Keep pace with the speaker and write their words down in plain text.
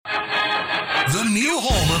The new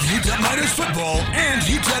home of UTEP Miners football and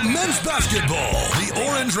UTEP men's basketball. The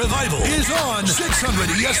Orange Revival is on 600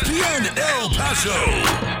 ESPN El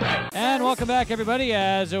Paso. And welcome back, everybody.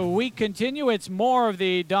 As we continue, it's more of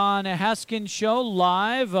the Don Haskins Show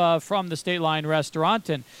live from the State Line Restaurant.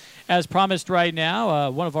 And as promised right now,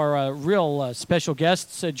 one of our real special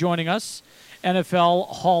guests joining us, NFL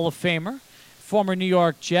Hall of Famer, former New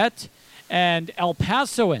York Jet, and El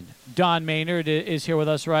Pasoan Don Maynard is here with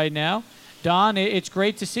us right now. Don, it's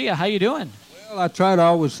great to see you. How you doing? Well, I try to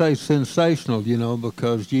always say sensational,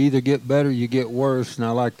 because you either get better or you get worse, and I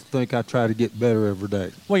like to think I try to get better every day.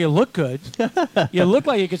 Well, you look good. You look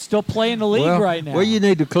like you could still play in the league right now. Well, you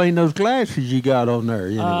need to clean those glasses you got on there.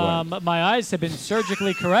 Anyway. My eyes have been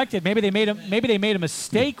surgically corrected. Maybe they made a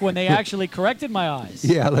mistake when they actually corrected my eyes.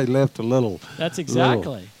 Yeah, they left a little. That's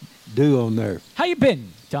exactly. Dew on there. How you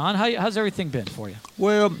been, Don? How's everything been for you?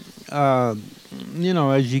 Well,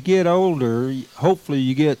 as you get older, hopefully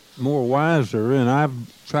you get more wiser, and I've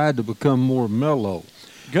tried to become more mellow.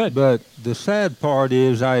 Good. But the sad part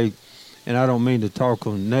is and I don't mean to talk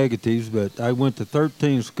on negatives, but I went to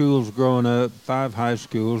 13 schools growing up, 5 high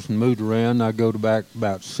schools, and moved around. I go to back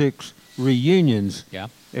about 6 reunions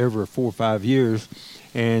every 4 or 5 years,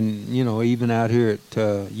 and, even out here at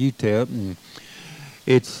UTEP, and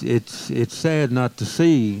it's sad not to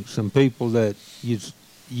see some people that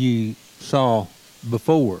you saw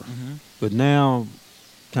before. Mm-hmm. But now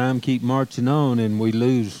time keep marching on, and we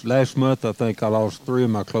lose. Last month, I think I lost 3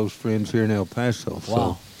 of my close friends here in El Paso. Wow.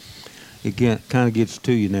 So it kind of gets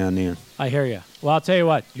to you now and then. I hear you. Well, I'll tell you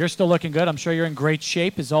what, you're still looking good. I'm sure you're in great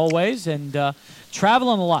shape as always, and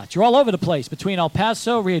traveling a lot. You're all over the place between El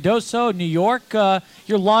Paso, Ruidoso, New York.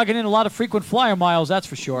 You're logging in a lot of frequent flyer miles, that's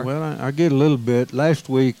for sure. Well, I get a little bit. Last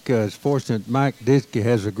week, it's fortunate Mike Ditzke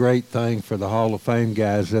has a great thing for the Hall of Fame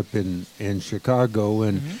guys up in Chicago,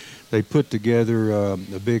 and they put together a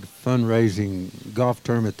big fundraising golf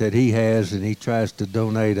tournament that he has, and he tries to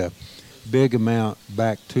donate a big amount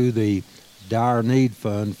back to the Dire Need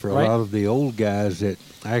Fund for a lot of the old guys that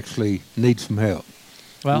actually need some help.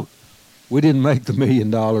 Well, we didn't make the $1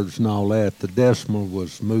 million and all that. The decimal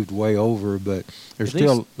was moved way over, but there's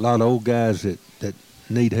still a lot of old guys that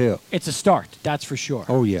need help. It's a start, that's for sure.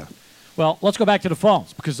 Oh, yeah. Well, let's go back to the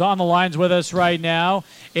phones, because on the lines with us right now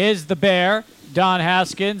is the Bear, Don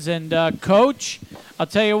Haskins, and Coach. I'll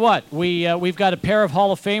tell you what, we've got a pair of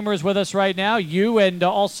Hall of Famers with us right now, you and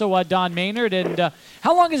also Don Maynard. And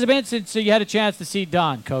how long has it been since you had a chance to see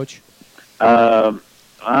Don, Coach? I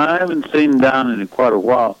haven't seen Don in quite a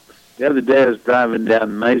while. The other day I was driving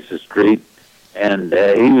down Mesa Street, and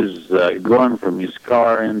he was going from his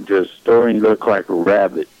car into a store, and he looked like a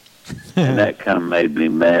rabbit, and that kind of made me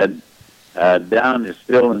mad. Don is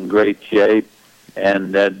still in great shape,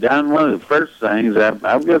 and Don, one of the first things, I've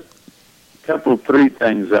got a couple, 3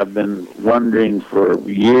 things I've been wondering for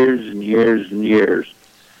years and years and years,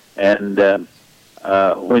 and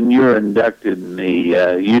when you were inducted in the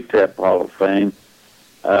UTEP Hall of Fame,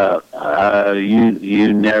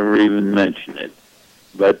 you never even mentioned it.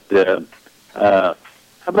 But how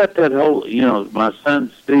about that whole, my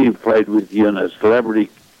son Steve played with you in a celebrity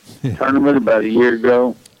tournament about a year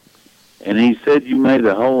ago, and he said you made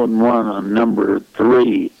a hole-in-one on number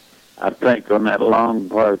 3, I think, on that long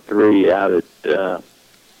par 3 out at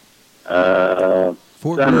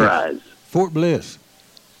Sunrise. Bliss. Fort Bliss.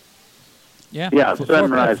 Yeah,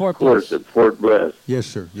 Sunrise course at Fort Bliss. Yes,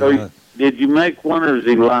 sir. So did you make one, or is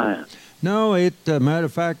he lying? No, matter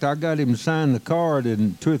of fact, I got him to sign the card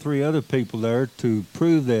and 2 or 3 other people there to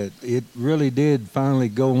prove that it really did finally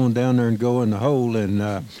go on down there and go in the hole. And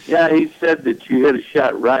yeah, he said that you hit a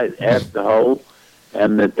shot right at the hole,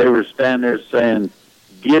 and that they were standing there saying,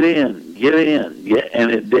 get in, yeah,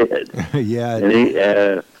 and it did. Yeah.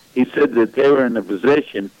 And he said that they were in a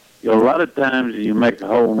position, a lot of times when you make a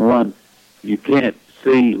hole-in-one, you can't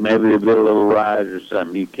see, maybe a little rise or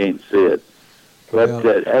something, you can't see it.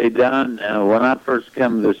 But, hey, Don, when I first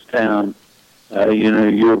come to this town,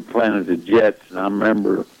 you were playing at the Jets, and I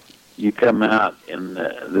remember you come out in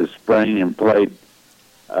the spring and played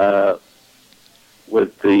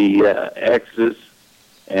with the X's,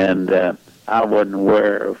 and I wasn't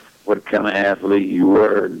aware of what kind of athlete you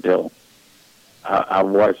were until I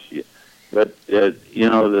watched you. But,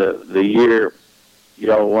 the year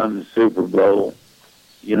y'all won the Super Bowl,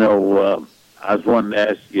 I was wanting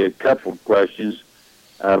to ask you a couple of questions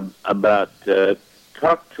about, tell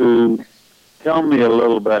me a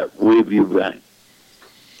little about Weeb Eubank.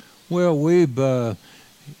 Well, Weeb,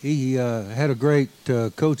 he had a great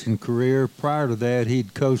coaching career. Prior to that,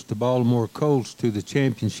 he'd coached the Baltimore Colts to the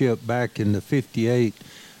championship back in the '58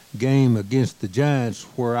 game against the Giants,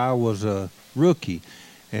 where I was a rookie.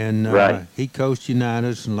 And Right. he coached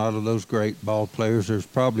Unitas and a lot of those great ball players. There's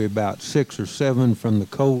probably about 6 or 7 from the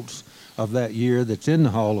Colts of that year that's in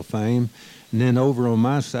the Hall of Fame. And then over on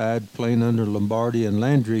my side, playing under Lombardi and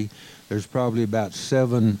Landry, there's probably about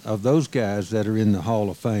 7 of those guys that are in the Hall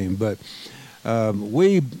of Fame. But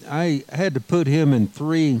I had to put him in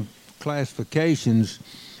 3 classifications.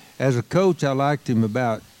 As a coach, I liked him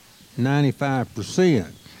about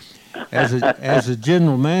 95%. As a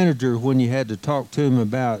general manager, when you had to talk to him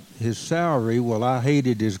about his salary, well, I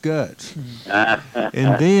hated his guts.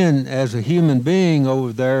 And then as a human being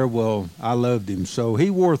over there, well, I loved him. So he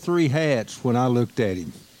wore 3 hats when I looked at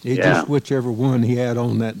him. Just whichever one he had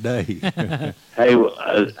on that day. Hey,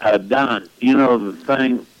 Don, you know the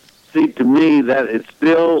thing, see, to me, that it's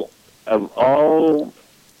still, of all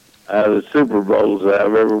the Super Bowls that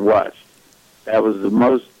I've ever watched, that was the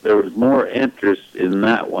most, there was more interest in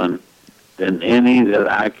that one than any that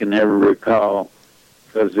I can ever recall.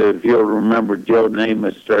 Because if you'll remember, Joe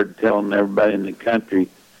Namath started telling everybody in the country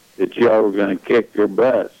that y'all were going to kick their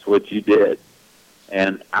butts, which you did.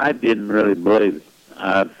 And I didn't really believe it.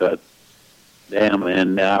 I thought, damn,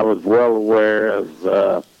 and I was well aware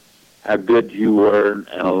of how good you were and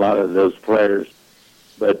a lot of those players.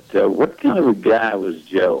 But what kind of a guy was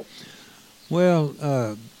Joe?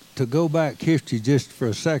 Well, to go back history just for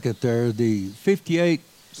a second there, the 58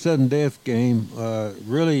 sudden death game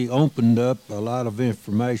really opened up a lot of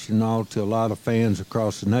information all to a lot of fans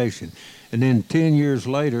across the nation. And then 10 years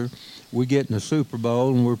later, we get in the Super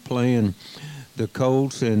Bowl and we're playing the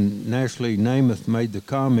Colts, and naturally Namath made the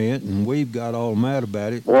comment, and we've got all mad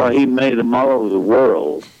about it. Well, he made them all over the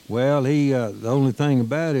world. Well, the only thing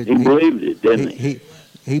about it, he believed it, didn't he?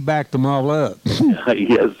 He backed them all up.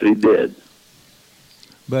 Yes, he did.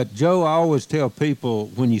 But Joe, I always tell people,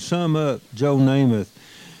 when you sum up Joe Namath,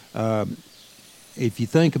 if you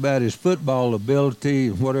think about his football ability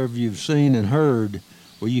and whatever you've seen and heard,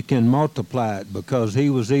 well, you can multiply it, because he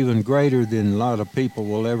was even greater than a lot of people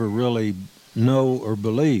will ever really know or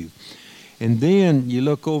believe. And then you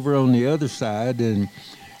look over on the other side, and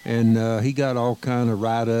he got all kind of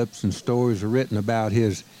write-ups and stories written about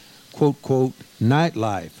his quote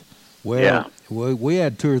nightlife. Well, we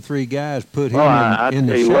had 2 or 3 guys put him in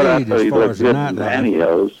the shade as far as the nightlife.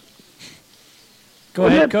 Pantyhose. Go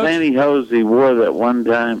ahead, Coach. That pantyhose he wore that one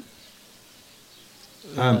time.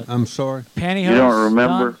 I'm sorry. Pantyhose. You don't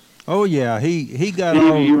remember? Don? Oh yeah, he got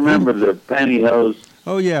Steve, all. you remember the pantyhose?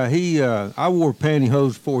 Oh yeah, I wore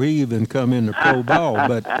pantyhose before he even come in the pro ball,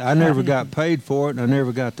 but I never got paid for it, and I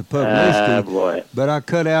never got the publicity. Boy. But I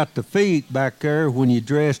cut out the feet back there when you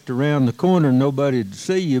dressed around the corner, nobody'd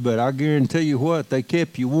see you. But I guarantee you what, they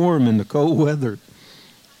kept you warm in the cold weather.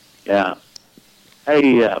 Yeah.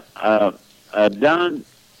 Hey, Don.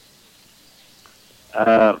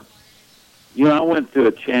 You know, I went to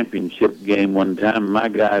a championship game one time. My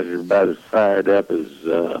guys are about as fired up as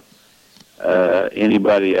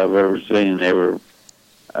anybody I've ever seen. They were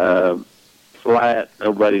flat.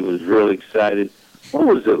 Nobody was really excited. What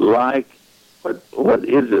was it like? What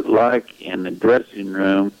is it like in the dressing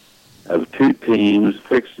room of 2 teams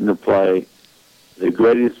fixing to play the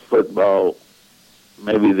greatest football,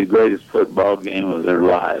 maybe the greatest football game of their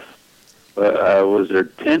life? Was there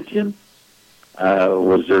tension?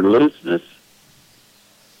 Was there looseness?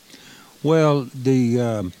 Well,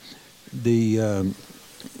 the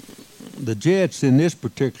Jets in this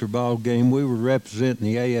particular ball game, we were representing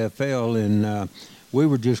the AFL, and we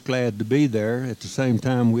were just glad to be there. At the same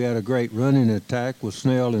time, we had a great running attack with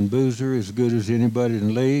Snell and Boozer, as good as anybody in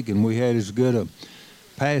the league, and we had as good a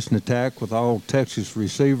passing attack with all Texas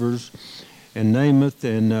receivers. And Namath,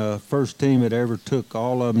 and first team that ever took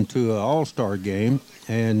all of them to an all-star game,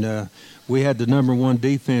 and we had the #1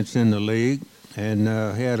 defense in the league, and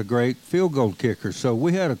had a great field goal kicker. So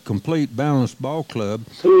we had a complete balanced ball club.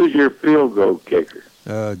 Who was your field goal kicker?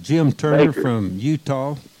 Jim Turner Baker. from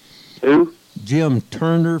Utah. Who? Jim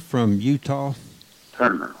Turner from Utah.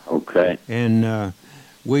 Turner, okay. And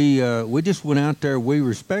we just went out there. We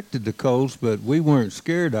respected the Colts, but we weren't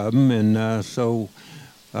scared of them. And so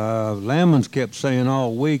Lamons kept saying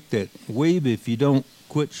all week that, Weeb, if you don't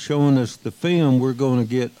quit showing us the film, we're going to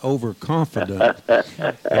get overconfident.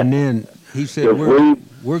 And then he said,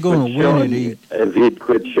 we're going to win it. If he'd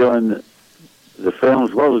quit showing the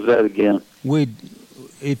films, what was that again?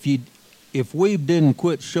 If we didn't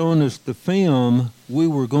quit showing us the film, we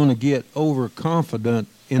were going to get overconfident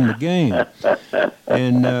in the game.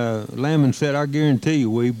 And Lamon said, I guarantee you,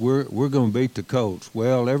 we're going to beat the Colts.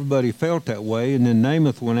 Well, everybody felt that way. And then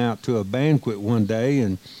Namath went out to a banquet one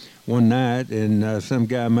night, and some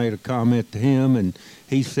guy made a comment to him, and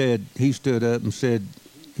he stood up and said,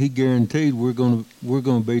 he guaranteed we're going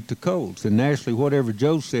to beat the Colts. And naturally, whatever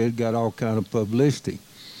Joe said got all kind of publicity.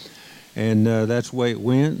 And that's the way it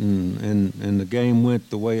went, and the game went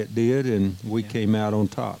the way it did, and we came out on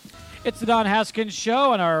top. It's the Don Haskins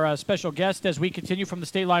Show, and our special guest as we continue from the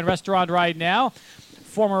State Line Restaurant right now,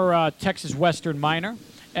 former Texas Western Miner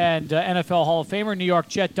and NFL Hall of Famer, New York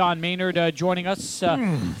Jet Don Maynard joining us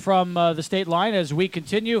from the State Line as we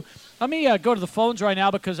continue. Let me go to the phones right now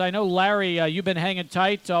because I know, Larry, you've been hanging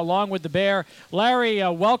tight along with the Bear. Larry,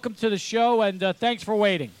 welcome to the show, and thanks for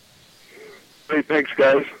waiting. Hey, thanks,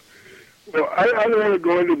 guys. Well, I don't want to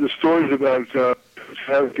go into the stories about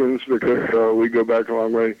Haskins because we go back a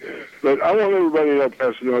long way, but I want everybody in El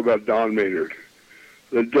Paso to know about Don Maynard.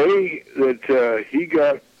 The day that he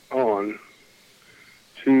got on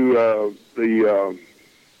to the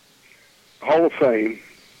Hall of Fame.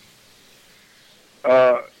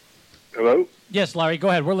 Hello? Yes, Larry, go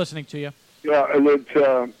ahead. We're listening to you. Yeah, and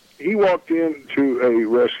that he walked into a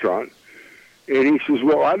restaurant, and he says,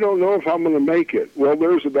 well, I don't know if I'm going to make it. Well,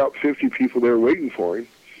 there's about 50 people there waiting for him.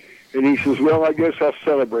 And he says, well, I guess I'll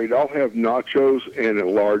celebrate. I'll have nachos and a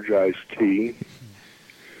large iced tea.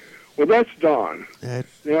 Well, that's Don.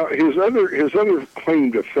 Now, his other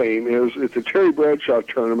claim to fame is at the Terry Bradshaw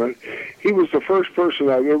tournament, he was the first person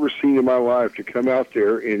I've ever seen in my life to come out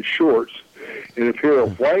there in shorts and a pair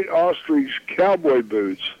of white ostrich cowboy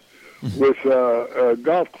boots with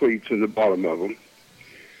golf cleats in the bottom of them.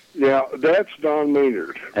 Now, that's Don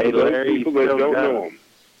Maynard. Hey, Larry, people that don't know him.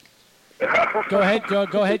 Go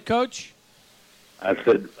ahead, Coach. I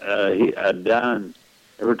said, Don,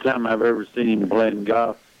 every time I've ever seen him playing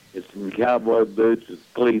golf, it's in cowboy boots with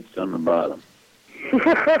cleats on the bottom.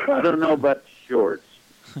 I don't know about the shorts.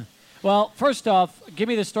 Well, first off, give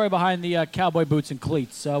me the story behind the cowboy boots and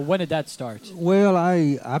cleats. When did that start? Well,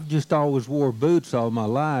 I've just always wore boots all my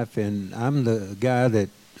life, and I'm the guy that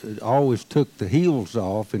always took the heels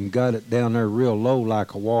off and got it down there real low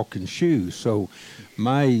like a walking shoe. So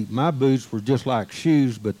my boots were just like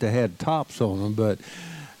shoes, but they had tops on them. But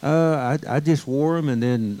I just wore them, and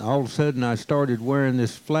then all of a sudden I started wearing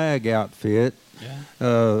this flag outfit.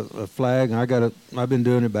 A flag. I've been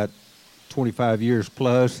doing it about 25 years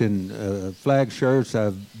plus, and flag shirts.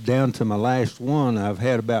 I've down to my last one. I've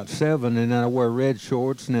had about 7, and then I wear red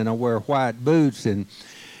shorts, and then I wear white boots, and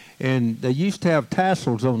they used to have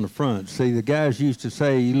tassels on the front. See, the guys used to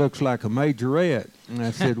say he looks like a majorette, and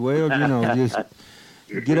I said, well, just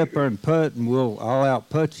get up there and putt, and I'll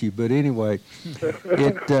out-putt you. But anyway,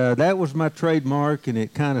 that was my trademark, and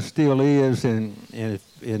it kind of still is. And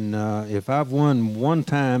if I've won one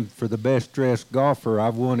time for the best dressed golfer,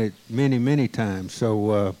 I've won it many, many times.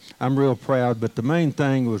 So I'm real proud. But the main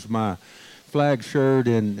thing was my flag shirt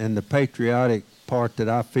and the patriotic part that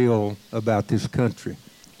I feel about this country.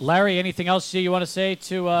 Larry, anything else you want to say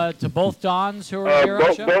to both Dons who are here on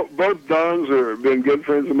the show? Both Dons have been good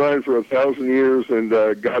friends of mine for 1,000 years, and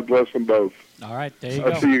God bless them both. All right, there you go.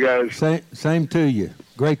 I'll see you guys. Same to you.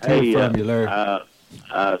 Great to hear from you, Larry.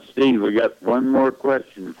 Steve, we got one more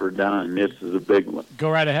question for Don. This is a big one. Go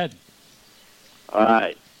right ahead. All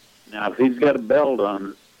right. Now, if he's got a belt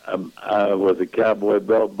on with a cowboy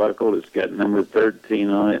belt buckle, it's got number 13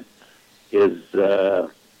 on it.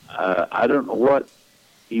 I don't know what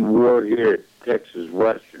he wore here at Texas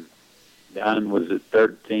Western. Don was at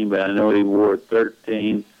 13, but I know he wore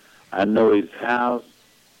 13. I know his house,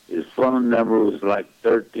 his phone number was like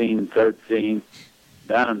 1313.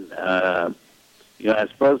 Don,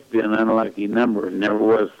 it's supposed to be an unlucky number. It never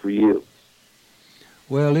was for you.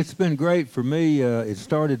 Well, it's been great for me. It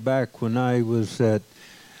started back when I was at,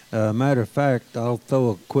 matter of fact, I'll throw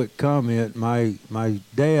a quick comment. My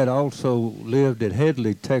dad also lived at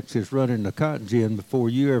Headley, Texas, running the cotton gin before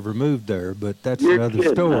you ever moved there, but that's another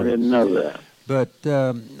story. I didn't know that. But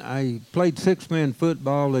I played six-man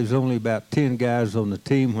football. There's only about 10 guys on the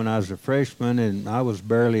team when I was a freshman, and I was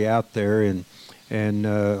barely out there. And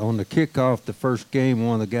on the kickoff, the first game,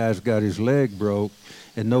 one of the guys got his leg broke,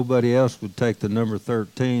 and nobody else would take the number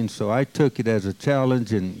 13. So I took it as a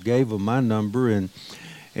challenge and gave him my number, and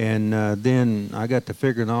then I got to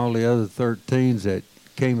figuring all the other 13s that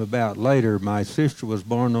came about later. My sister was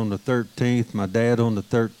born on the 13th, my dad on the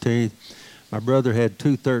 13th. My brother had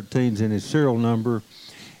 2 13s in his serial number.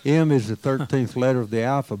 M is the 13th letter of the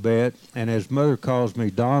alphabet, and his mother calls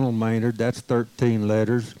me Donald Maynard. That's 13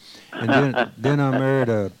 letters. And then I married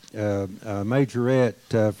a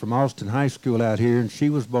majorette from Austin High School out here, and she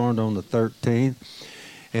was born on the 13th.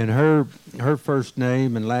 And her first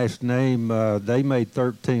name and last name, they made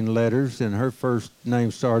 13 letters, and her first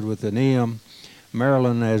name started with an M,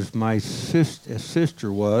 Marilyn, as my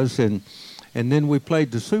sister was, and And then we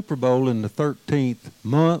played the Super Bowl in the 13th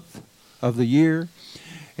month of the year.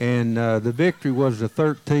 And the victory was the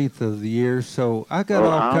 13th of the year. So I got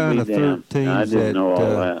all kind of 13s. I didn't know all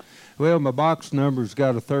that. Well, my box number's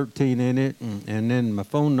got a 13 in it, and then my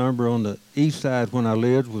phone number on the east side when I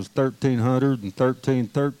lived was 1300 and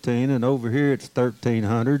 1313, and over here it's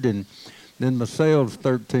 1300, and then my cell's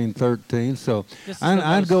 1313. So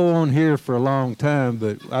I'd go on here for a long time,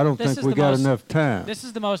 but I don't think we got enough time. This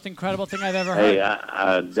is the most incredible thing I've ever heard.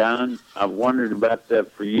 Hey, Don, I've wondered about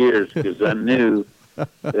that for years because I knew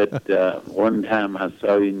that one time I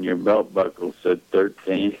saw you and your belt buckle said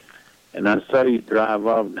 13. And I saw you drive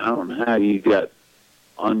off, and I don't know how you got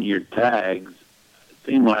on your tags. It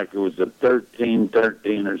seemed like it was a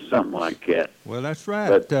 1313 or something like that. Well, that's right.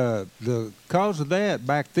 But the cause of that,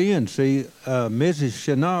 back then, see, Mrs.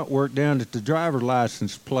 Chenault worked down at the driver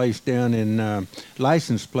license place down in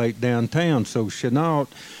license plate downtown. So Chenault,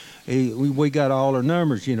 we got all our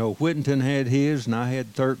numbers. You know, Whittington had his, and I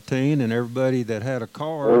had 13, and everybody that had a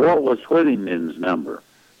car. Well, what was Whittington's number?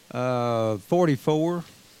 44.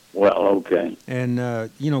 Well, okay. And,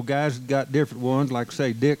 guys got different ones. Like,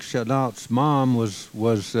 say, Dick Chenault's mom was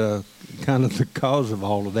kind of the cause of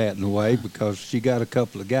all of that in a way because she got a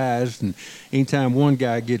couple of guys, and anytime one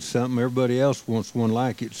guy gets something, everybody else wants one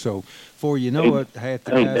like it. So, before you know it, half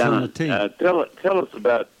the guys Don, on the team. Tell us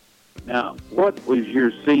about, now, what was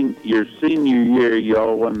your senior year? You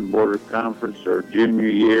all won the Border Conference, or junior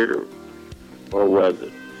year, or was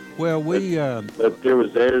it? Well, But there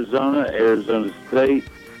was Arizona State.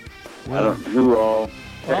 I don't know who all.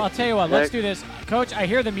 Well, I'll tell you what. Let's do this. Coach, I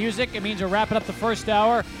hear the music. It means we're wrapping up the first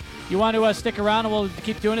hour. You want to stick around and we'll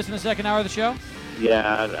keep doing this in the second hour of the show?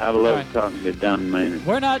 Yeah, I love talking to Don Maynard.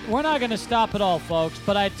 We're not going to stop at all, folks.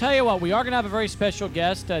 But I tell you what, we are going to have a very special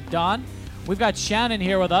guest, Don. We've got Shannon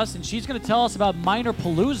here with us, and she's going to tell us about Minor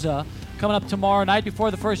Palooza coming up tomorrow night before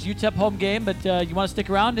the first UTEP home game. But you want to stick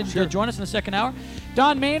around and join us in the second hour?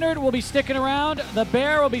 Don Maynard will be sticking around. The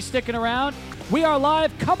Bear will be sticking around. We are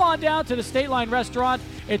live. Come on down to the State Line Restaurant.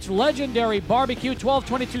 It's legendary barbecue,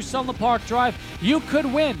 1222 Sunland Park Drive. You could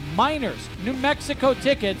win Miners, New Mexico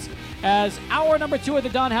tickets as hour number 2 of the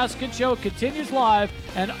Don Haskins Show continues live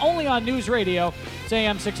and only on News Radio. It's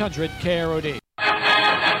AM 600 KROD.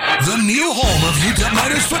 The new home of UTEP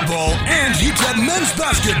Miners football and UTEP men's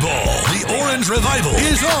basketball. The Orange Revival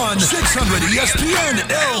is on 600 ESPN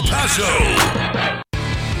El Paso.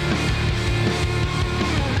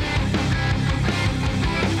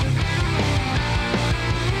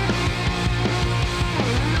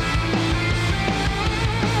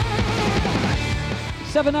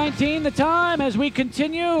 $7:19 the time as we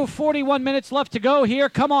continue. 41 minutes left to go here.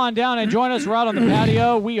 Come on down and join us. We're out on the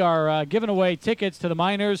patio. We are giving away tickets to the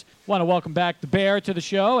Miners. Want to welcome back the Bear to the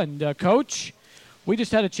show. And, Coach, we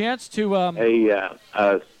just had a chance to... Hey,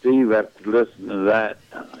 Steve, after listening to that,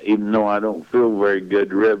 even though I don't feel very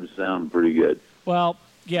good, ribs sound pretty good. Well,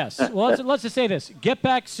 yes. Well, let's just say this. Get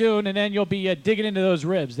back soon, and then you'll be digging into those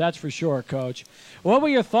ribs. That's for sure, Coach. What were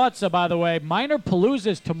your thoughts, by the way? Minor Palooza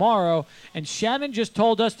is tomorrow, and Shannon just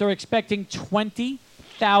told us they're expecting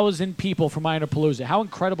 20,000 people for Minor Palooza. How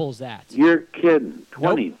incredible is that? You're kidding.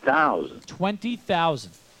 20,000. Nope.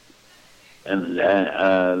 20,000. And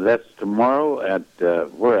that's tomorrow at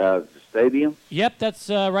where? At the stadium? Yep,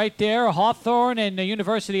 that's right there, Hawthorne and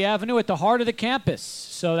University Avenue at the heart of the campus.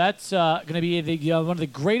 So that's going to be one of the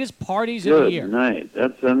greatest parties of the year. Good night.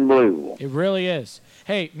 That's unbelievable. It really is.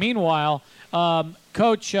 Hey, meanwhile,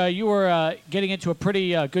 Coach, you were getting into a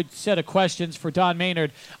pretty good set of questions for Don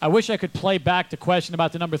Maynard. I wish I could play back the question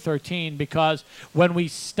about the number 13 because when we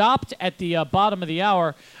stopped at the bottom of the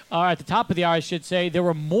hour, at the top of the hour, I should say, there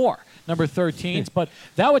were more number 13s, but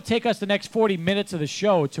that would take us the next 40 minutes of the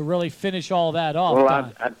show to really finish all that off.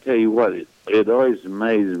 Well, I tell you what, it always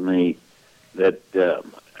amazed me that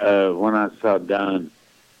when I saw Don,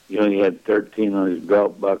 he had 13 on his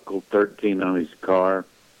belt buckle, 13 on his car.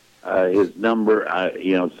 His number,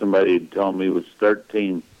 somebody had told me was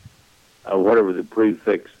 13, whatever the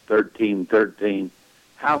prefix, 1313.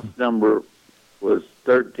 House number was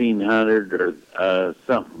 1300 or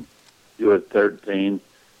something, do a 13.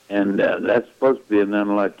 And that's supposed to be an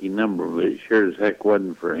unlucky number, but it sure as heck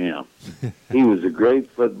wasn't for him. He was a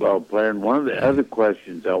great football player. And one of the other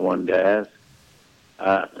questions I wanted to ask,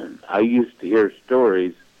 I used to hear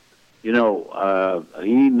stories. They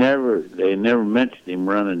never mentioned him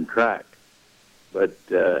running track, but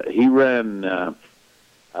he ran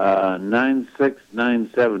 9.6,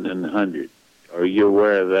 9.7 in the 100. Are you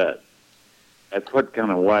aware of that? That's what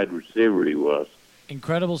kind of wide receiver he was.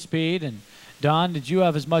 Incredible speed. And Don, did you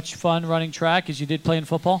have as much fun running track as you did playing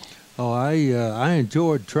football? Oh, I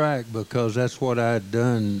enjoyed track because that's what I had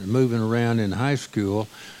done moving around in high school.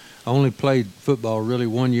 I only played football really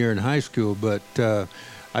 1 year in high school, but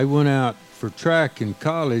I went out for track in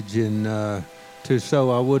college and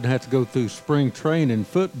so I wouldn't have to go through spring training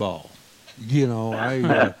football. You know,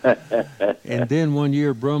 and then 1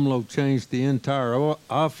 year Brumlow changed the entire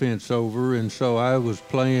offense over, and so I was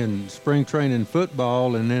playing spring training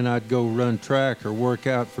football, and then I'd go run track or work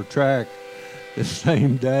out for track the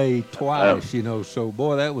same day twice, you know. So,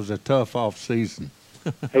 boy, that was a tough off season.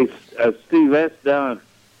 Hey, Steve, that's Don.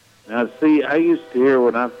 Now, see, I used to hear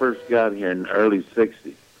when I first got here in the early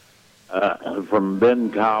 60s from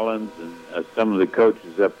Ben Collins and some of the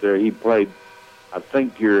coaches up there. He played, I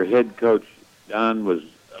think your head coach, Don, was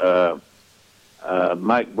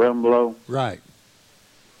Mike Brumlow. Right.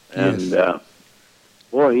 And, yes.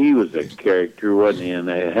 Boy, he was a character, wasn't he, and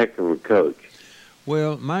a heck of a coach.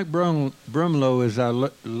 Well, Mike Brumlow, as I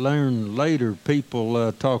learned later,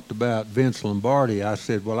 people talked about Vince Lombardi. I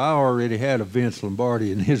said, well, I already had a Vince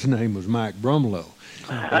Lombardi, and his name was Mike Brumlow.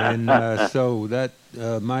 And so that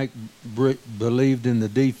Mike believed in the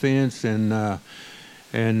defense and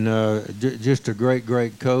just a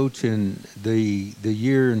great coach. And the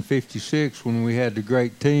year in '56 when we had the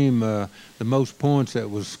great team, the most points that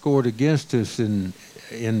was scored against us in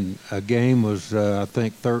a game was I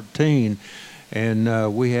think 13.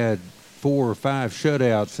 And we had 4 or 5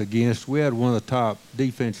 shutouts against. We had one of the top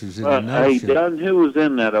defenses in the nation. Hey, Don, who was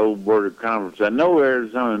in that old border conference? I know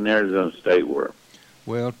Arizona and Arizona State were.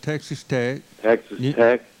 Well, Texas Tech. Tech.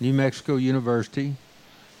 New Mexico University.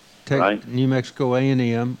 Right. New Mexico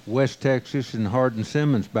A&M, West Texas, and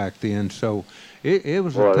Hardin-Simmons back then. So it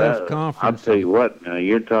was a tough conference. I'll tell you what, now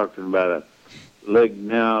you're talking about a league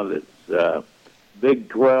now that's Big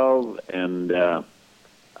 12 and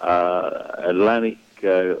Atlantic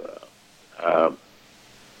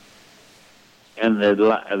and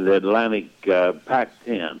the Atlantic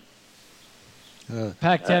Pac-10.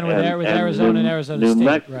 Pac-10 with Arizona and Arizona State. New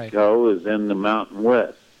Mexico is in the Mountain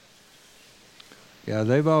West. Yeah,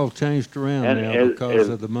 they've all changed around now because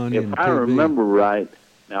of the money and the TV. If I remember right,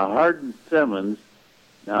 now Hardin-Simmons,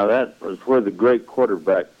 now that was where the great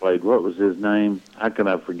quarterback played. What was his name? How can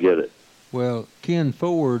I forget it? Well, Ken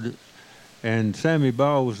Ford and Sammy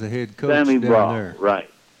Ball was the head coach Sammy down Ball, there. right.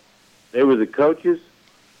 They were the coaches?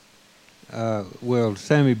 Well,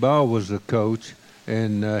 Sammy Ball was the coach,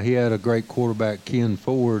 and he had a great quarterback, Ken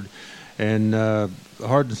Ford. And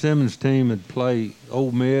Hardin-Simmons' team would play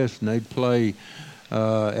Ole Miss, and they'd play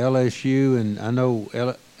LSU. And I know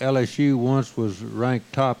LSU once was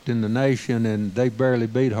ranked top in the nation, and they barely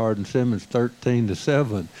beat Hardin-Simmons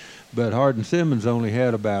 13-7. But Hardin-Simmons only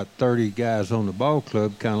had about 30 guys on the ball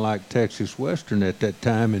club, kind of like Texas Western at that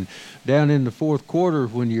time. And down in the fourth quarter,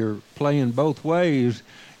 when you're playing both ways,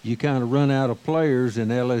 you kind of run out of players, and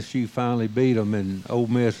LSU finally beat them, and Ole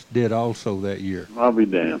Miss did also that year. I'll be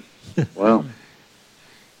damned. Well,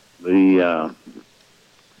 did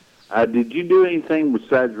you do anything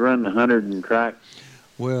besides run the 100 and track?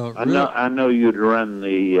 Well, I know you'd run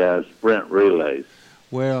the sprint relays.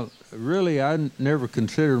 Well, really, I never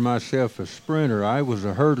considered myself a sprinter. I was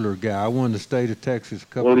a hurdler guy. I won the state of Texas a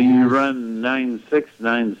couple of years. Well, you run 9.6,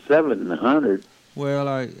 9.7 in the 100. Well,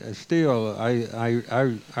 I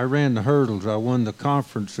ran the hurdles. I won the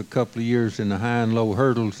conference a couple of years in the high and low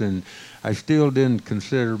hurdles, and I still didn't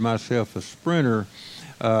consider myself a sprinter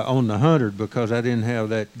on the 100 because I didn't have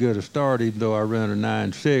that good a start, even though I ran a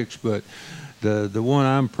 9.6. But the one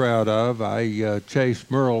I'm proud of, I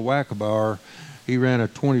chased Merle Wackabar. He ran a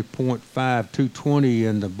 20.5 220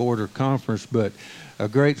 in the border conference. But a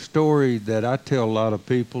great story that I tell a lot of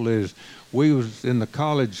people is we was in the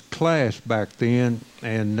college class back then,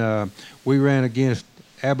 and we ran against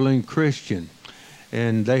Abilene Christian,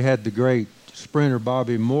 and they had the great sprinter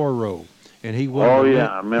Bobby Morrow, and he won. Oh yeah,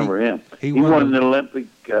 I remember him. He won the Olympic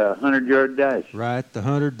 100-yard dash. Right, the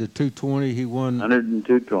 100, the 220. He won 100 and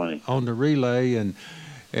 220 on the relay, and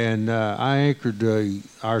I anchored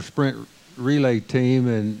our sprint relay team,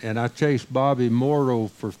 and I chased Bobby Morrow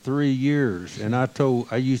for 3 years, and I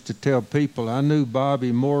used to tell people I knew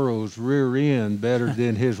Bobby Morrow's rear end better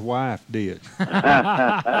than his wife did.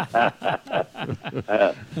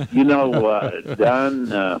 You know,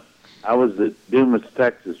 Don, I was at Dumas,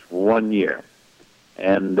 Texas for 1 year,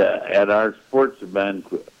 and at our sports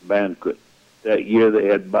banquet that year they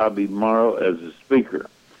had Bobby Morrow as a speaker.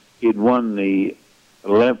 He'd won the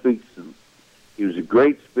Olympics, and he was a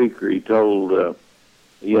great speaker. He told,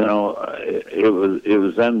 it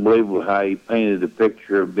was unbelievable how he painted a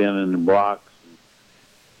picture of being in the blocks, and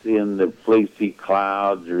seeing the fleecy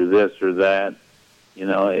clouds or this or that,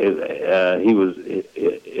 it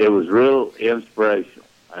was real inspirational.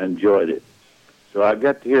 I enjoyed it. So I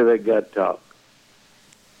got to hear that guy talk.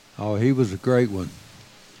 Oh, he was a great one.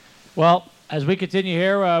 Well, as we continue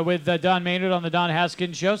here with Don Maynard on the Don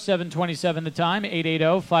Haskins Show, 7:27 the time,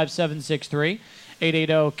 880-5763,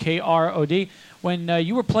 880-KROD. When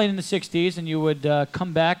you were playing in the 60s and you would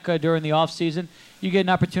come back during the off season, you get an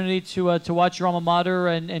opportunity to watch your alma mater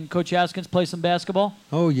and Coach Haskins play some basketball?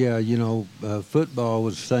 Oh, yeah. Football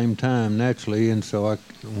was the same time, naturally, and so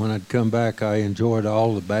when I'd come back, I enjoyed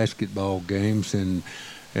all the basketball games and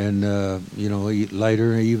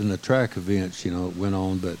later even the track events, went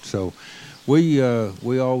on. But so we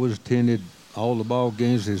always attended all the ball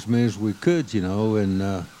games as many as we could,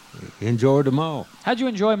 and enjoyed them all. How'd you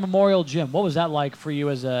enjoy Memorial Gym? What was that like for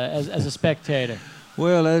you as a spectator?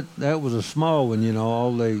 Well, that was a small one,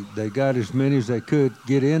 all they got as many as they could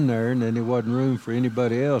get in there, and then there wasn't room for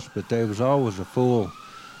anybody else. But there was always a full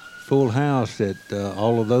house at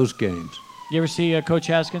all of those games. You ever see Coach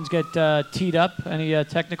Haskins get teed up? Any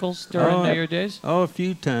technicals during your days? Oh, a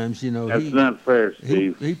few times. That's not fair,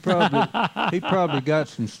 Steve. He probably got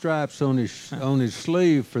some stripes on his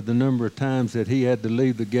sleeve for the number of times that he had to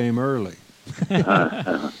leave the game early.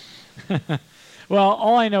 Well,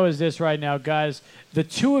 all I know is this right now, guys. The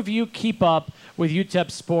two of you keep up with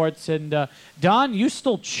UTEP sports, and Don, you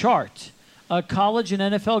still chart college and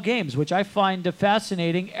NFL games, which I find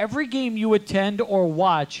fascinating. Every game you attend or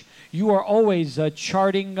watch, you are always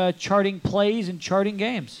charting plays and charting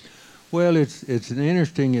games. Well, it's an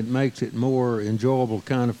interesting. It makes it more enjoyable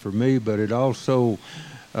kind of for me, but it also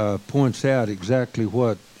points out exactly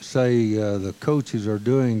what, say, the coaches are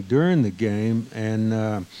doing during the game,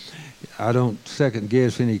 and I don't second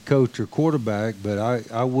guess any coach or quarterback, but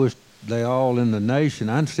I wish they all in the nation.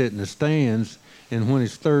 I'd sit in the stands, and when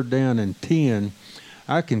it's 3rd down and 10,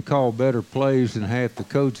 I can call better plays than half the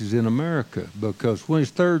coaches in America, because when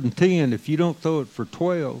it's 3rd and 10, if you don't throw it for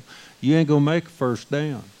 12, you ain't going to make a 1st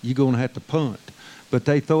down. You're going to have to punt. But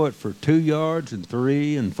they throw it for 2 yards and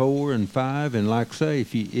 3 and 4 and 5, and like I say,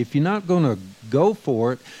 if you're not going to go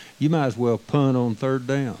for it, you might as well punt on 3rd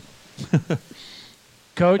down.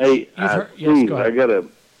 Coach, hey, yes, go ahead.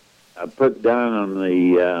 I put Don on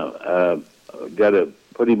the gotta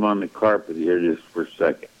put him on the carpet here just for a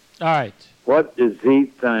second. All right. What does he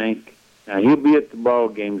think? Now he'll be at the ball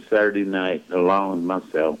game Saturday night along with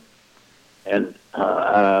myself. And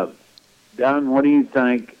Don, what do you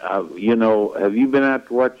think? Have you been out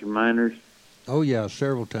to watch the Miners? Oh yeah,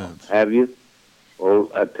 several times. Have you? Well,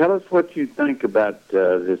 tell us what you think about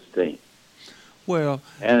this team. Well,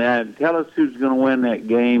 and tell us who's going to win that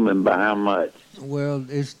game and by how much. Well,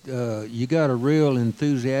 it's you got a real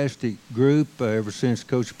enthusiastic group ever since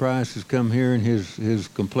Coach Price has come here and his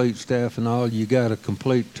complete staff and all. You got a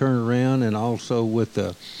complete turnaround, and also with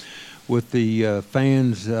the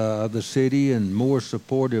fans of the city, and more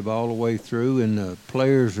supportive all the way through. And the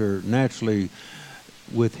players are naturally,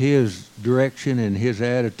 with his direction and his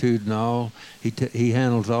attitude and all, he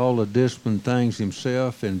handles all the discipline things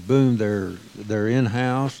himself, and boom, they're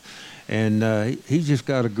in-house. And he's just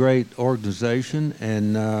got a great organization,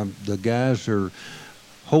 and the guys are,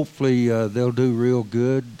 hopefully they'll do real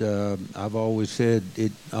good. I've always said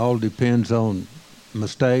it all depends on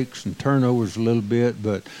mistakes and turnovers a little bit,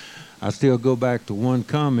 but I still go back to one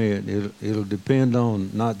comment. It'll depend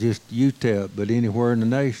on not just UTEP, but anywhere in the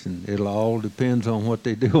nation. It'll all depends on what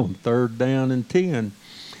they do on 3rd down and 10,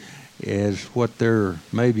 as what their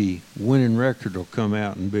maybe winning record will come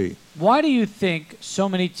out and be. Why do you think so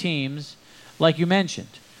many teams, like you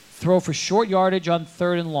mentioned, throw for short yardage on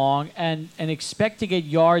 3rd and long and expect to get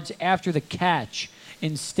yards after the catch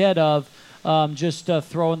instead of just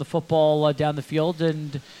throwing the football down the field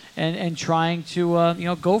and trying to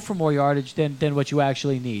go for more yardage than what you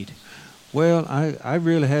actually need? Well, I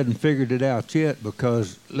really hadn't figured it out yet,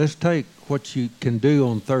 because let's take what you can do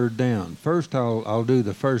on 3rd down. First, I'll do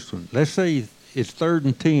the first one. Let's say it's 3rd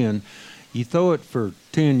and 10. You throw it for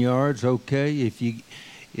 10 yards, okay.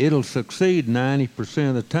 It'll succeed 90%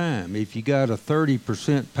 of the time. If you got a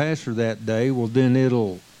 30% passer that day, well, then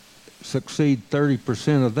it'll succeed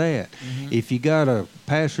 30% of that. Mm-hmm. If you got a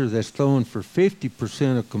passer that's throwing for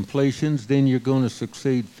 50% of completions, then you're going to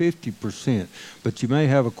succeed 50%. But you may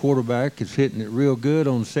have a quarterback that's hitting it real good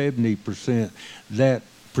on 70% that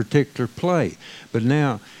particular play. But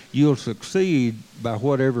now you'll succeed by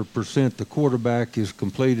whatever percent the quarterback is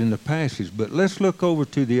completing the passes. But let's look over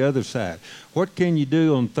to the other side. What can you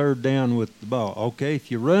do on 3rd down with the ball? Okay,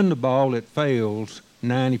 if you run the ball, it fails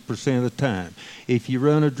 90% of the time. If you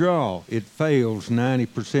run a draw, it fails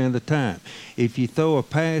 90% of the time. If you throw a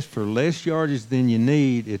pass for less yardage than you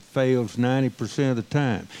need, it fails 90% of the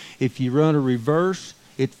time. If you run a reverse,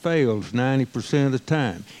 it fails 90% of the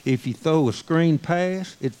time. If you throw a screen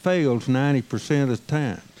pass, it fails 90% of the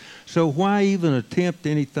time. So why even attempt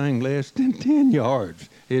anything less than 10 yards?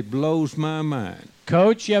 It blows my mind.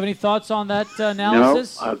 Coach, you have any thoughts on that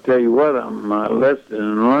analysis? No, I'll tell you what, I'm listening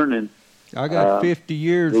and learning. I got 50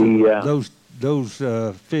 years of those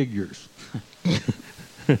figures.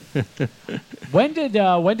 When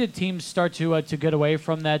did teams start to get away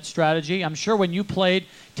from that strategy? I'm sure when you played.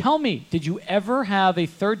 Tell me, did you ever have a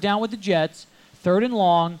third down with the Jets, 3rd and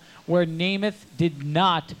long, where Namath did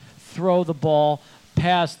not throw the ball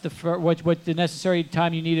past what the necessary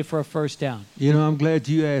time you needed for a first down? You know, I'm glad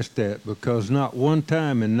you asked that, because not one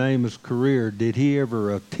time in Namath's career did he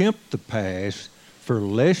ever attempt the pass for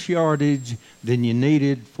less yardage than you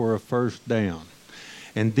needed for a first down.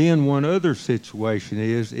 And then one other situation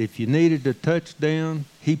is, if you needed a touchdown,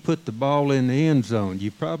 he put the ball in the end zone.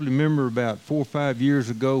 You probably remember about 4 or 5 years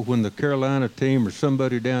ago when the Carolina team or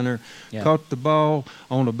somebody down there caught the ball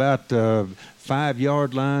on about the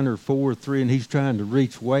 5-yard line or 4 or 3, and he's trying to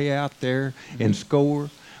reach way out there and score.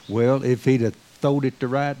 Well, if he'd have thrown it the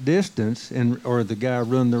right distance or the guy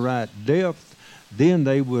run the right depth, then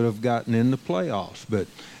they would have gotten in the playoffs. But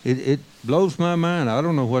it blows my mind. I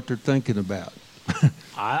don't know what they're thinking about.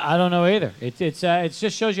 I don't know either. It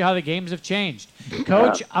just shows you how the games have changed.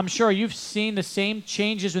 Coach, I'm sure you've seen the same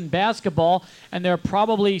changes in basketball, and there are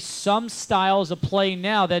probably some styles of play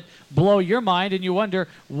now that blow your mind, and you wonder,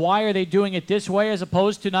 why are they doing it this way as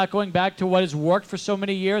opposed to not going back to what has worked for so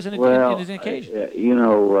many years and an occasion? You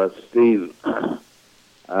know, Steve,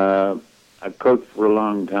 I coached for a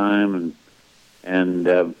long time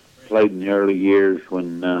and played in the early years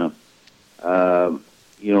when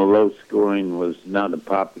low scoring was not a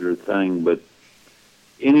popular thing, but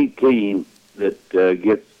any team that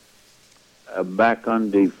gets back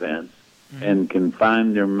on defense and can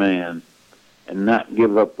find their man and not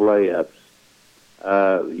give up layups,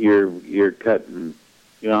 you're cutting.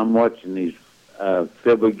 You know, I'm watching these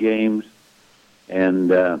FIBA games, and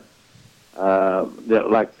that,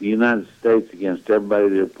 like the United States against everybody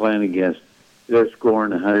they're playing against, they're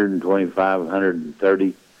scoring 125,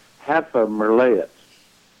 130. Half of them are layups.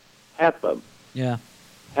 Half of them. Yeah.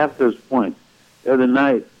 Half those points. The other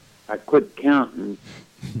night, I quit counting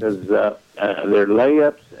because they're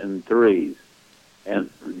layups and threes. And,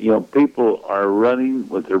 people are running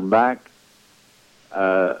with their back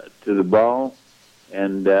to the ball.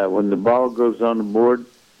 And when the ball goes on the board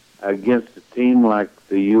against a team like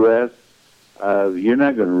the U.S., you're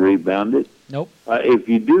not going to rebound it. Nope. If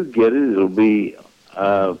you do get it, it'll be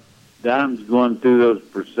dimes going through those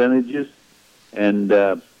percentages, and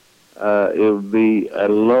it would be a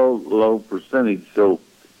low percentage. So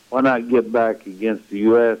why not get back against the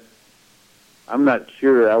U.S.? I'm not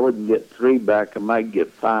sure. I wouldn't get 3 back. I might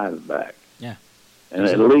get 5 back. Yeah. And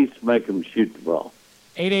at least make them shoot the ball.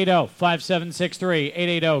 880-5763,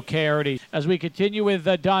 880-KRD. As we continue with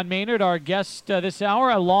Don Maynard, our guest this hour,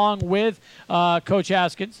 along with Coach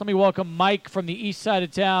Haskins. Let me welcome Mike from the east side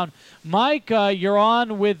of town. Mike, you're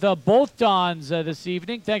on with both Dons this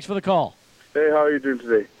evening. Thanks for the call. Hey, how are you doing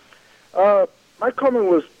today? My comment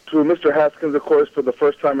was to Mr. Haskins, of course, for the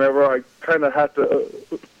first time ever. I kind of had to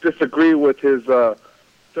disagree with his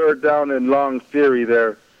third down and long theory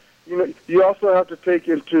there. You know, you also have to take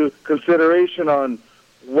into consideration on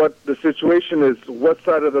what the situation is. What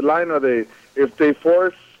side of the line are they? If they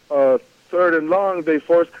force third and long, they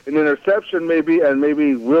force an interception maybe, and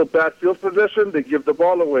maybe real bad field position, they give the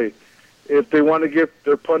ball away. If they want to give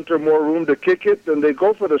their punter more room to kick it, then they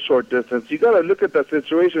go for the short distance. You got to look at that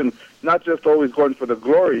situation, not just always going for the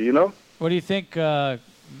glory, you know? What do you think, Don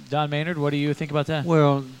Maynard? What do you think about that?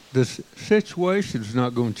 Well, the situation's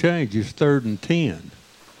not going to change. It's 3rd and 10,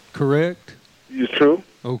 correct? It's true.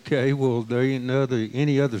 Okay, well, there ain't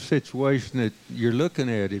any other situation that you're looking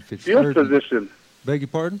at if it's field position. Beg your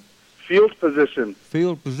pardon? Field position.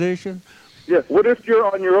 Field position? Yeah. What if you're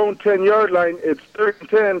on your own 10-yard line, it's 3rd and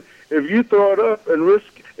 10, if you throw it up and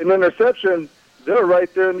risk an interception, they're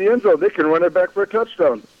right there in the end zone. They can run it back for a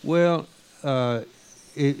touchdown. Well,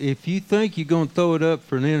 if you think you're going to throw it up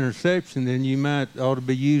for an interception, then you ought to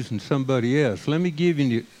be using somebody else. Let me give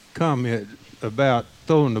you a comment about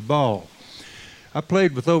throwing the ball. I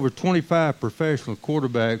played with over 25 professional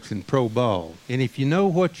quarterbacks in pro ball, and if you know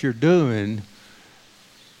what you're doing,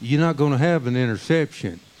 you're not going to have an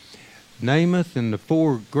interception. Namath and the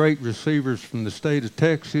 4 great receivers from the state of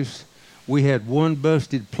Texas, we had 1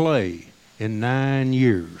 busted play in 9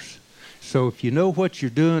 years. So if you know what you're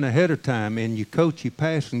doing ahead of time and you coach your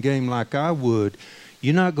passing game like I would,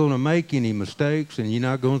 you're not going to make any mistakes and you're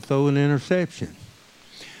not going to throw an interception.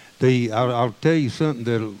 I'll tell you something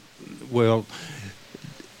that, well,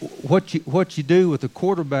 what you do with a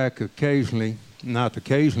quarterback occasionally, not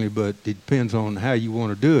occasionally, but it depends on how you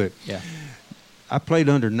want to do it. Yeah. I played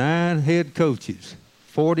under 9 head coaches,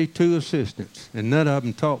 42 assistants, and none of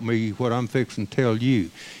them taught me what I'm fixing to tell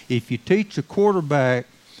you. If you teach a quarterback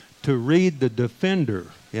to read the defender,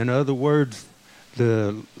 in other words,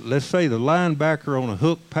 let's say the linebacker on a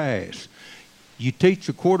hook pass, you teach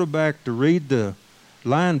a quarterback to read the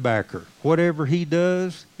linebacker, whatever he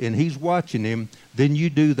does, and he's watching him, then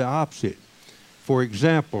you do the opposite. For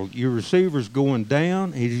example, your receiver's going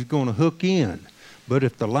down, and he's going to hook in. But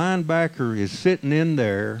if the linebacker is sitting in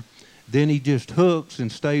there, then he just hooks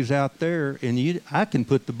and stays out there, and I can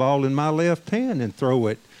put the ball in my left hand and throw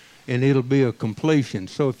it, and it'll be a completion.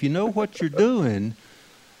 So if you know what you're doing,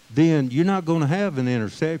 then you're not going to have an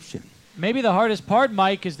interception. Maybe the hardest part,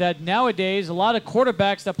 Mike, is that nowadays a lot of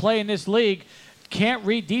quarterbacks that play in this league can't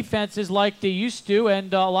read defenses like they used to,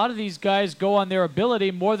 and a lot of these guys go on their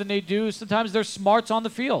ability more than they do sometimes their smarts on the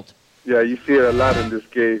field. Yeah, you see it a lot in this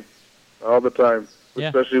game all the time,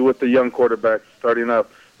 especially with the young quarterbacks starting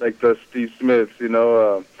up, like the Steve Smiths,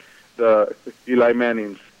 the Eli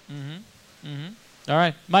Mannings. Mm-hmm. Mm-hmm. All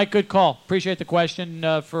right, Mike, good call. Appreciate the question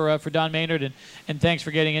for Don Maynard, and thanks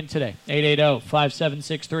for getting in today.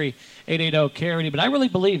 880-5763, 880-CARE. But I really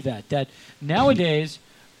believe that nowadays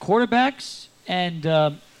quarterbacks and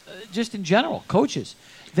just in general, coaches,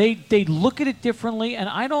 they look at it differently, and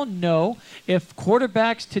I don't know if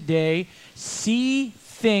quarterbacks today see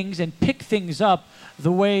things and pick things up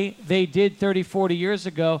the way they did 30, 40 years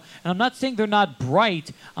ago. And I'm not saying they're not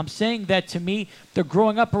bright. I'm saying that, to me, they're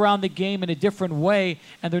growing up around the game in a different way,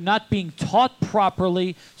 and they're not being taught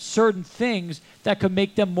properly certain things that could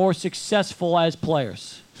make them more successful as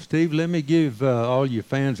players. Steve, let me give all your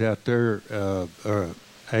fans out there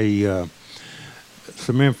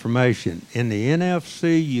some information. In the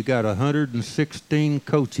NFC, you got 116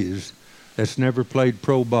 coaches that's never played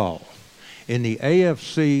pro ball. In the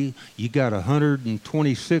AFC, you got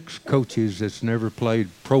 126 coaches that's never played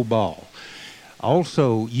pro ball.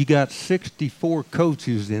 Also, you got 64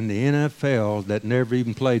 coaches in the NFL that never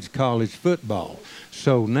even played college football.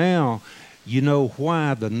 So now you know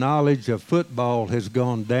why the knowledge of football has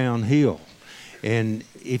gone downhill. And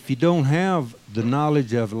if you don't have the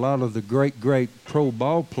knowledge of a lot of the great pro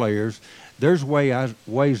ball players, there's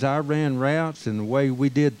ways I ran routes and the way we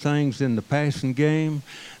did things in the passing game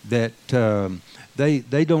that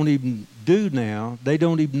they don't even do now. They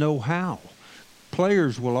don't even know how.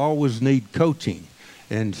 Players will always need coaching,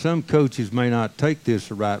 and some coaches may not take this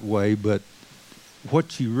the right way, but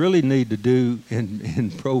what you really need to do in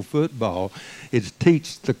pro football is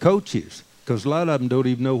teach the coaches, because a lot of them don't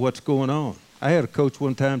even know what's going on. I had a coach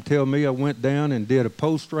one time tell me, I went down and did a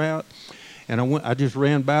post route, and I just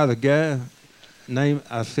ran by the guy.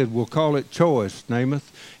 I said, we'll call it choice,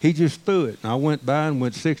 Namath. He just threw it. And I went by and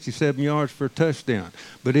went 67 yards for a touchdown.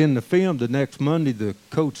 But in the film the next Monday, the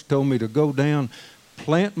coach told me to go down,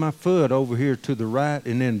 plant my foot over here to the right,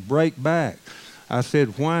 and then break back. I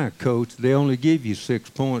said, why, Coach? They only give you 6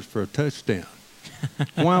 points for a touchdown.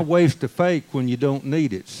 Why waste a fake when you don't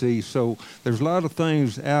need it? See, so there's a lot of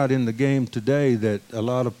things out in the game today that a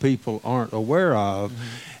lot of people aren't aware of,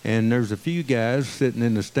 and there's a few guys sitting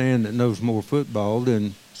in the stand that knows more football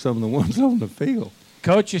than some of the ones on the field.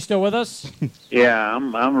 Coach, you still with us? Yeah,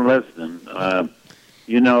 I'm listening. I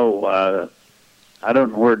don't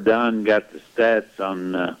know where Don got the stats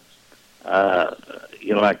on,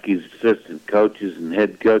 like his assistant coaches and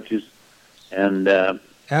head coaches, and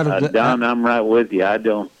Don, I'm right with you. I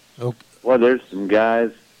don't. Okay. Well, there's some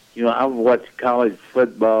guys. I've watched college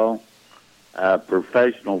football,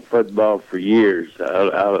 professional football for years.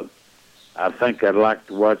 I think I'd like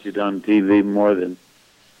to watch it on TV more than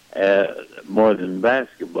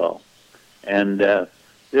basketball. And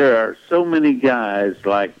there are so many guys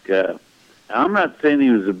like. I'm not saying he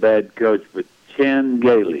was a bad coach, but Chan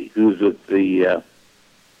Gailey, who's with the.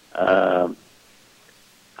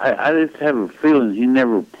 I just have a feeling he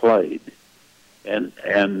never played, and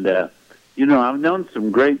I've known some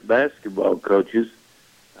great basketball coaches.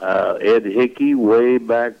 Ed Hickey, way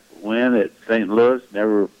back when at St. Louis,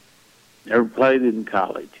 never played in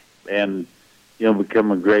college, and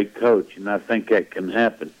become a great coach, and I think that can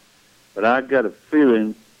happen. But I got a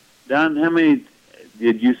feeling, Don, how many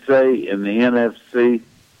did you say in the NFC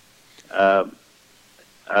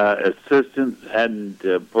assistants hadn't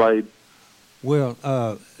played? Well,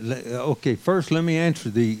 okay, first let me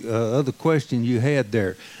answer the other question you had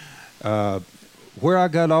there. Where I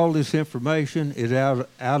got all this information is out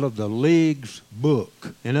of the league's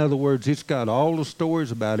book. In other words, it's got all the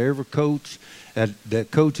stories about every coach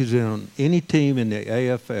that coaches on any team in the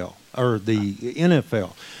AFL or the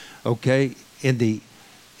NFL. Okay, in the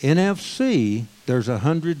NFC, there's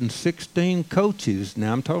 116 coaches.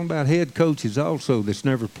 Now I'm talking about head coaches also that's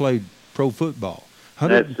never played pro football.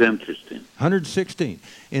 That's interesting. 116.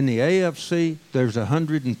 In the AFC, there's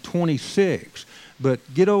 126. But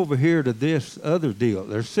get over here to this other deal.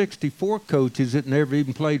 There's 64 coaches that never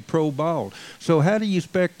even played pro ball. So how do you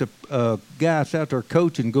expect the guys out there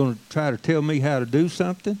coaching going to try to tell me how to do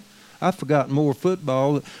something? I've forgotten more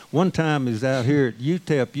football. One time I was out here at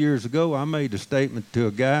UTEP years ago. I made a statement to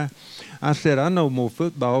a guy. I said, I know more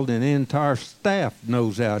football than the entire staff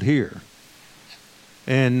knows out here.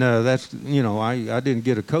 And that's, I didn't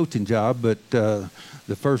get a coaching job, but the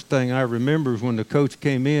first thing I remember is when the coach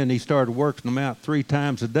came in, he started working them out 3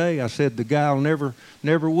 times a day. I said, the guy will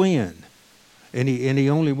never win. And he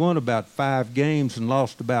only won about 5 games and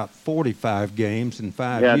lost about 45 games in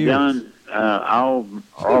 5 years. Yeah, Don, I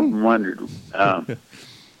often wondered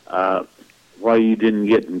why you didn't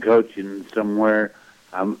get in coaching somewhere.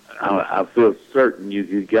 I feel certain you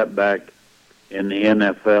could get back in the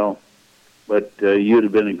NFL, but you'd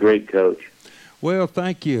have been a great coach. Well,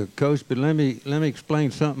 thank you, Coach, but let me explain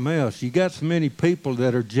something else. You got so many people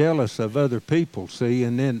that are jealous of other people, see,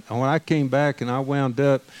 and then when I came back and I wound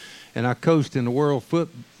up and I coached in the World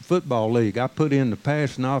Football League, I put in the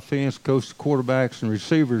passing offense, coached the quarterbacks and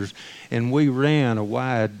receivers, and we ran a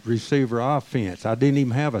wide receiver offense. I didn't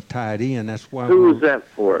even have a tight end. That's why. Who was that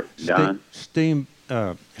for, Don?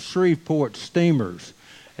 Shreveport Steamers.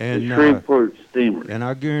 And, Shreveport Steamers. And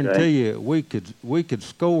I guarantee you, we could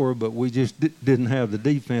score, but we just didn't have the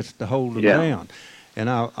defense to hold them down. And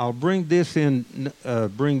I'll bring this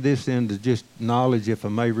into just knowledge, if I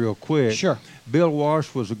may, real quick. Sure. Bill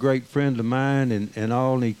Walsh was a great friend of mine,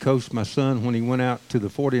 and he coached my son when he went out to the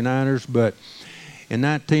 49ers. But in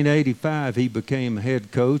 1985, he became a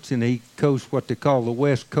head coach, and he coached what they call the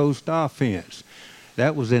West Coast offense.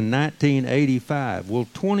 That was in 1985. Well,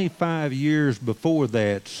 25 years before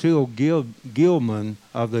that, Sil Gilman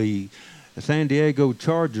of the San Diego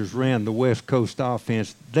Chargers ran the West Coast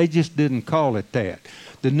offense. They just didn't call it that.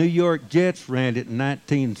 The New York Jets ran it in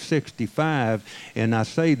 1965, and I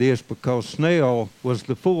say this because Snell was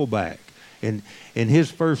the fullback. And in his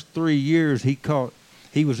first 3 years, he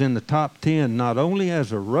was in the top 10 not only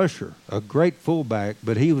as a rusher, a great fullback,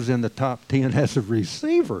 but he was in the top 10 as a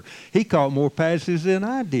receiver. He caught more passes than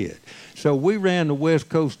I did. So we ran the West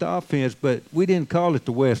Coast offense, but we didn't call it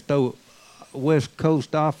the West Coast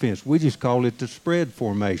offense. We just called it the spread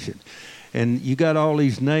formation. And you got all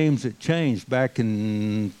these names that changed. Back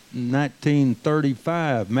in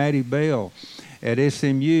 1935, Matty Bell at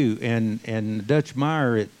SMU and Dutch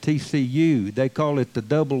Meyer at TCU. They call it the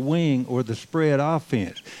double wing or the spread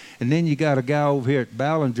offense. And then you got a guy over here at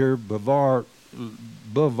Ballinger, Bavard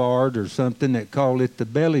or something, that called it the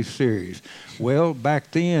belly series. Well,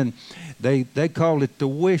 back then they called it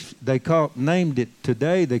named it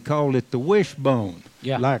today, they called it the wishbone.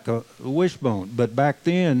 Yeah. Like a wishbone. But back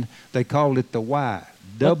then they called it the WYE.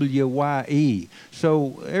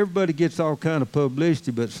 So everybody gets all kind of publicity,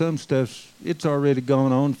 but some stuff, it's already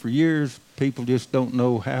gone on for years. People just don't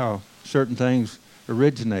know how certain things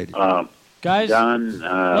originated. Guys, Don,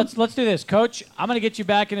 let's do this. Coach, I'm going to get you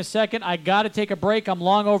back in a second. I got to take a break. I'm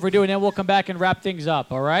long overdue, and then we'll come back and wrap things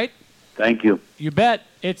up, all right? Thank you. You bet.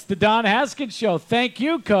 It's the Don Haskins Show. Thank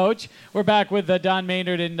you, Coach. We're back with Don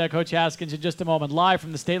Maynard and Coach Haskins in just a moment, live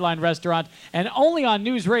from the State Line Restaurant and only on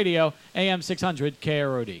News Radio, AM 600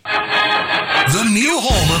 KROD. The new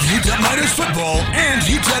home of UTEP Miners football and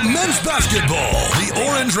UTEP men's basketball. The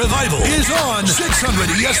Orange Revival is on 600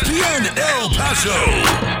 ESPN El Paso.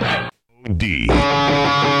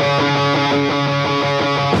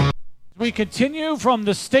 We continue from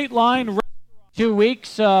the State Line Restaurant. 2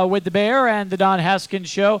 weeks with the Bear and the Don Haskins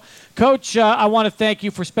Show. Coach, I want to thank you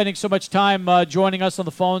for spending so much time joining us on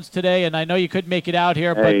the phones today, and I know you couldn't make it out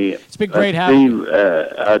here, but it's been great having you.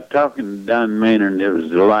 Talking to Don Maynard, it was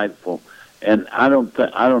delightful, and I don't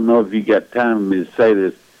know if you got time for me to say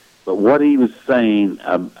this, but what he was saying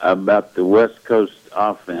about the West Coast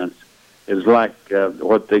offense is like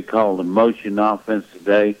what they call the motion offense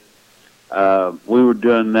today. We were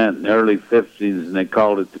doing that in the early 50s, and they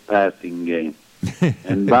called it the passing game.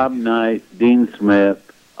 And Bob Knight, Dean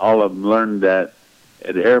Smith, all of them learned that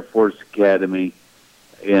at Air Force Academy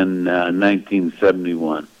in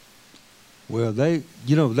 1971. Well, they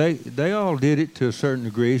all did it to a certain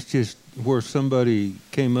degree. It's just where somebody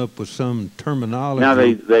came up with some terminology. Now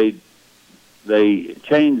they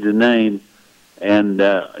changed the name, and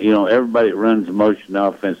everybody that runs the motion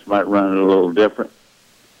offense might run it a little different,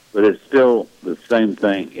 but it's still the same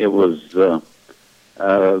thing. It was the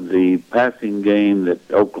passing game that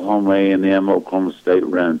Oklahoma A&M, Oklahoma State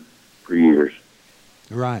ran for years.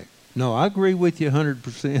 Right. No, I agree with you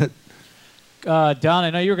 100%. Don, I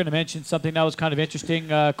know you were going to mention something that was kind of interesting.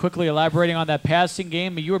 Quickly elaborating on that passing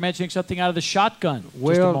game, you were mentioning something out of the shotgun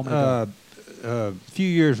just a moment ago. A few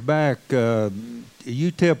years back,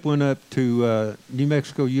 UTEP went up to New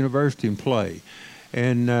Mexico University and play,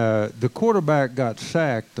 and the quarterback got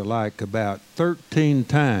sacked like about 13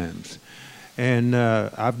 times, and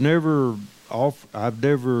I've never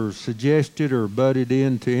suggested or butted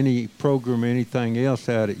into any program or anything else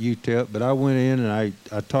out at UTEP, but I went in and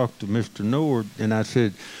I talked to Mr. Nord, and I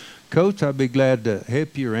said, Coach, I'd be glad to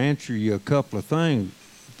help you or answer you a couple of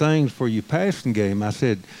things for your passing game. I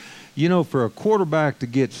said, for a quarterback to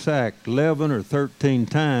get sacked 11 or 13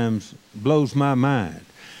 times blows my mind.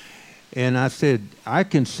 And I said, I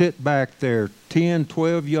can sit back there 10,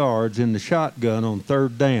 12 yards in the shotgun on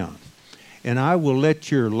third down, and I will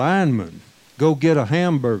let your lineman go get a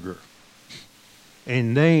hamburger.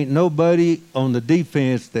 And there ain't nobody on the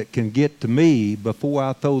defense that can get to me before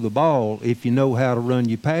I throw the ball if you know how to run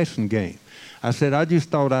your passing game. I said, I just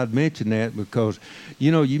thought I'd mention that because,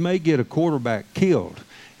 you may get a quarterback killed.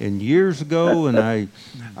 And years ago, and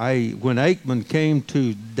when Aikman came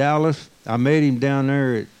to Dallas, I met him down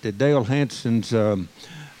there at the Dale Hanson's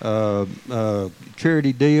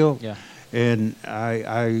charity deal. Yeah. And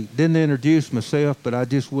I didn't introduce myself, but I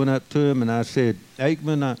just went up to him and I said,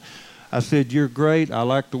 Aikman, I said, you're great. I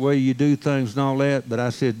like the way you do things and all that. But I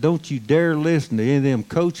said, don't you dare listen to any of them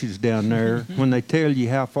coaches down there when they tell you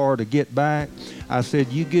how far to get back. I said,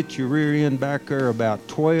 you get your rear end back there about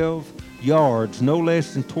 12 yards, no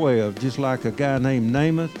less than 12, just like a guy named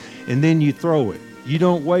Namath, and then you throw it. You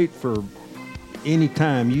don't wait for any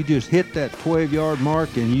time. You just hit that 12-yard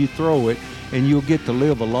mark and you throw it, and you'll get to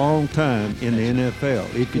live a long time in the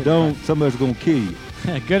NFL. If you don't, somebody's going to kill you.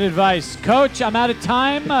 Good advice. Coach, I'm out of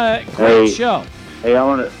time. Great show. Hey,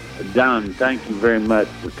 Don, thank you very much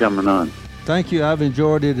for coming on. Thank you. I've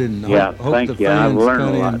enjoyed it, and hope the fans I've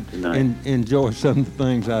learned a lot tonight. Enjoy some of the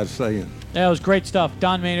things I was saying. That was great stuff.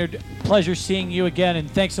 Don Maynard, pleasure seeing you again, and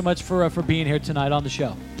thanks so much for being here tonight on the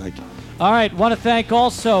show. Thank you. All right, want to thank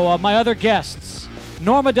also my other guests,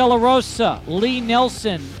 Norma De La Rosa, Lee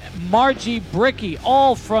Nelson, Margie Bricky,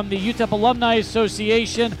 all from the UTEP Alumni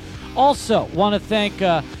Association. Also want to thank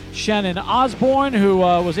Shannon Osborne, who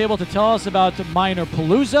was able to tell us about Minor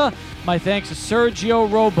Palooza. My thanks to Sergio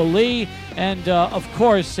Robalee and, of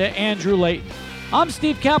course, Andrew Layton. I'm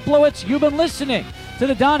Steve Kaplowitz. You've been listening to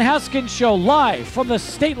the Don Haskins Show live from the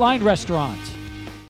State Line Restaurant.